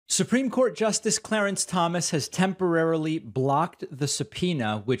Supreme Court Justice Clarence Thomas has temporarily blocked the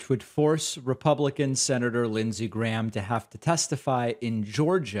subpoena, which would force Republican Senator Lindsey Graham to have to testify in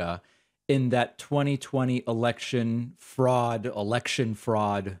Georgia in that 2020 election fraud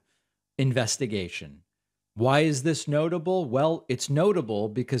investigation. Why is this notable? Well, it's notable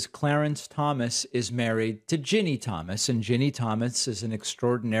because Clarence Thomas is married to Ginny Thomas, and Ginny Thomas is an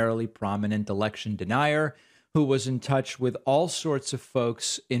extraordinarily prominent election denier who was in touch with all sorts of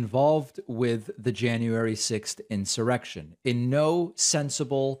folks involved with the January 6th insurrection. In no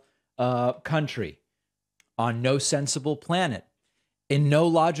sensible country, on no sensible planet, in no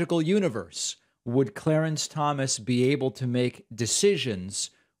logical universe, would Clarence Thomas be able to make decisions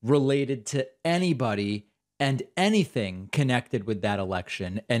related to anybody and anything connected with that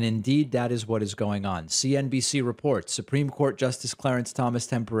election. And indeed, that is what is going on. CNBC reports Supreme Court Justice Clarence Thomas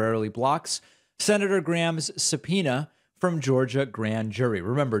temporarily blocks Senator Graham's subpoena from Georgia grand jury.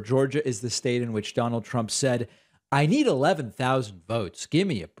 Remember, Georgia is the state in which Donald Trump said, I need 11,000 votes. Give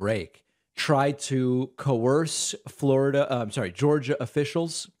me a break. Tried to coerce Georgia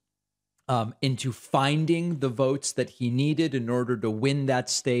officials into finding the votes that he needed in order to win that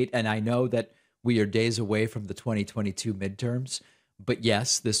state. And I know that we are days away from the 2022 midterms. But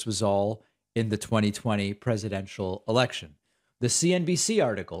yes, this was all in the 2020 presidential election. The CNBC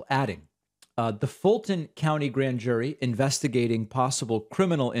article adding, the Fulton County grand jury investigating possible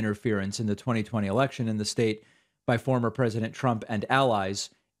criminal interference in the 2020 election in the state by former President Trump and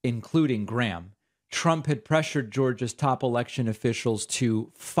allies, including Graham. Trump had pressured Georgia's top election officials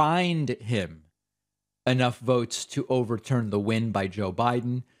to find him enough votes to overturn the win by Joe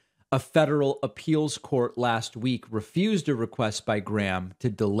Biden. A federal appeals court last week refused a request by Graham to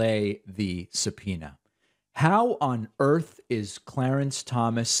delay the subpoena. How on earth is Clarence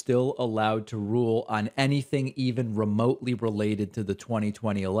Thomas still allowed to rule on anything even remotely related to the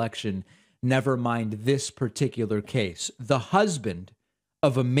 2020 election? Never mind this particular case. The husband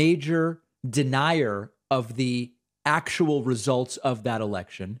of a major denier of the actual results of that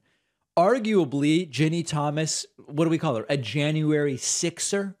election, arguably Ginny Thomas, what do we call her? A January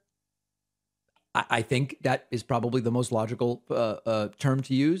 6er? I think that is probably the most logical term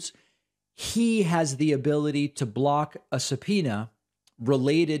to use. He has the ability to block a subpoena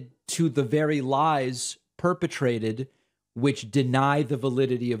related to the very lies perpetrated, which deny the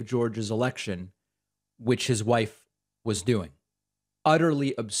validity of Georgia's election, which his wife was doing.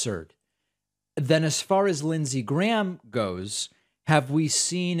 Utterly absurd. Then as far as Lindsey Graham goes, have we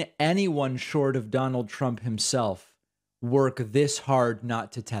seen anyone short of Donald Trump himself work this hard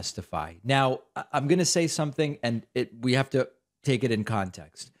not to testify? Now, I'm going to say something, and we have to take it in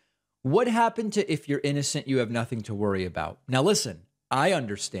context. What happened to if you're innocent, you have nothing to worry about? Now, listen, I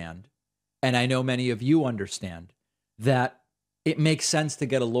understand, and I know many of you understand, that it makes sense to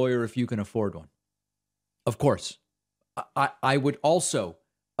get a lawyer if you can afford one. Of course, I would also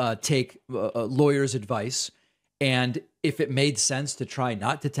take a lawyer's advice, and if it made sense to try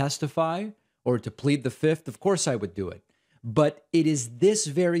not to testify or to plead the fifth, of course I would do it. But it is this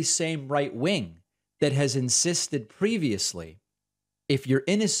very same right wing that has insisted previously, if you're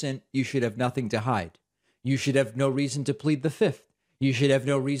innocent, you should have nothing to hide. You should have no reason to plead the fifth. You should have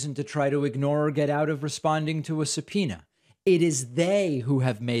no reason to try to ignore or get out of responding to a subpoena. It is they who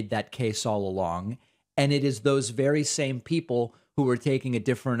have made that case all along, and it is those very same people who are taking a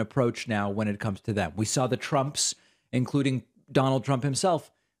different approach now when it comes to them. We saw the Trumps, including Donald Trump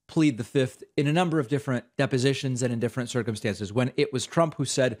himself, plead the fifth in a number of different depositions and in different circumstances. When it was Trump who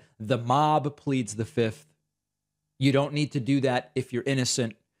said the mob pleads the fifth, you don't need to do that if you're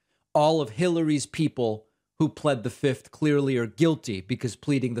innocent. All of Hillary's people who pled the fifth clearly are guilty because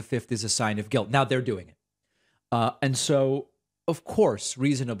pleading the fifth is a sign of guilt. Now they're doing it. And so, of course,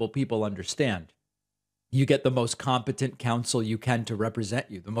 reasonable people understand. You get the most competent counsel you can to represent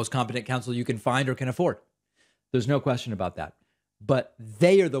you, the most competent counsel you can find or can afford. There's no question about that. But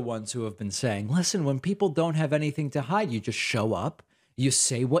they are the ones who have been saying, listen, when people don't have anything to hide, you just show up. You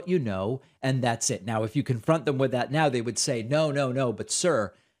say what you know, and that's it. Now, if you confront them with that now, they would say, no. But,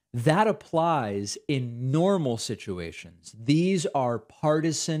 sir, that applies in normal situations. These are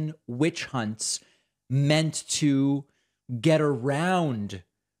partisan witch hunts meant to get around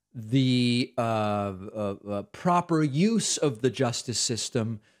the proper use of the justice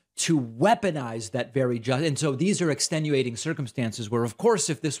system to weaponize that very justice. And so these are extenuating circumstances where, of course,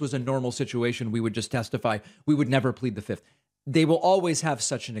 if this was a normal situation, we would just testify. We would never plead the fifth. They will always have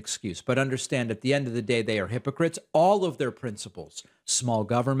such an excuse, but understand at the end of the day, they are hypocrites. All of their principles, small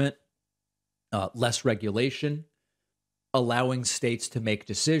government, less regulation, allowing states to make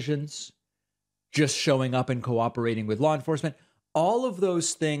decisions, just showing up and cooperating with law enforcement, All of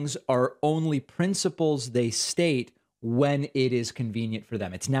those things are only principles they state when it is convenient for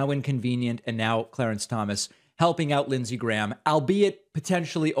them. It's now inconvenient, and now Clarence Thomas helping out Lindsey Graham, albeit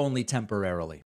potentially only temporarily.